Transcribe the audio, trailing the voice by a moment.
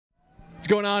What's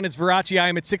going on? It's Verace. I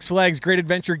am at Six Flags Great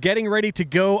Adventure getting ready to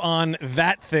go on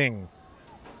that thing.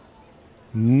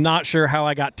 Not sure how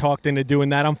I got talked into doing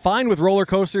that. I'm fine with roller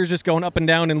coasters just going up and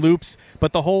down in loops,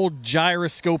 but the whole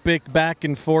gyroscopic back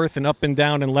and forth and up and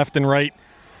down and left and right,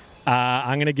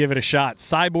 I'm going to give it a shot.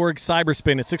 CYBORG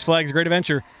Cyberspin at Six Flags Great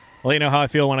Adventure. I'll let you know how I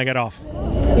feel when I get off.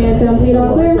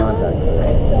 Context.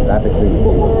 Rapid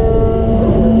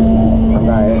 3D. I'm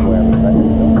not everywhere because I took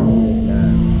it off.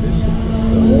 This shit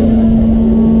is so good.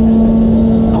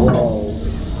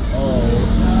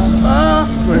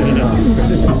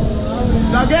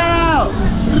 Suck out!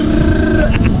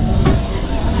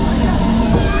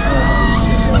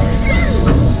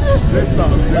 This is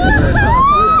something different.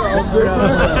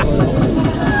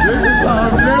 This is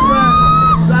something different.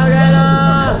 Suck it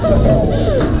up!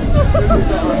 This is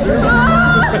something different.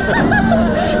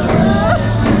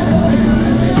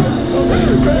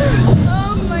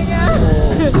 Oh my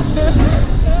god!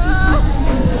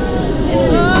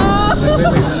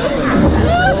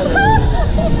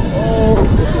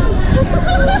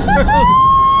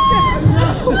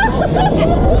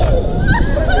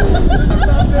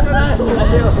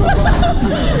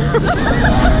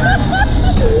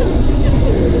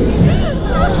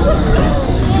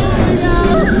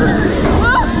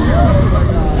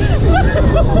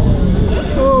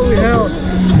 Holy hell!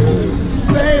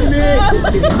 Save me!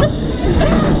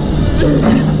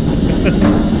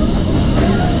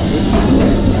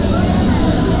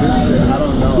 This shit, I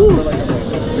don't know. I feel like I'm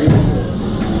like this big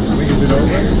shit. Wait, is it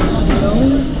over?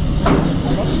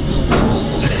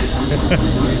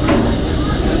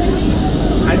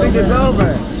 I think it's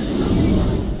over.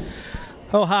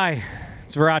 Oh, hi.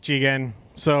 It's Verace again.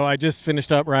 So I just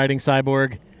finished up riding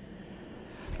CYBORG.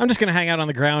 I'm just going to hang out on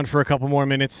the ground for a couple more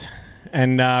minutes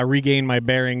and regain my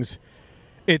bearings.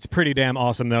 It's pretty damn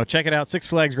awesome, though. Check it out. Six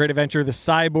Flags Great Adventure, the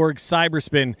CYBORG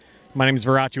Cyberspin. My name is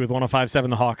Verace with 105.7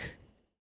 The Hawk.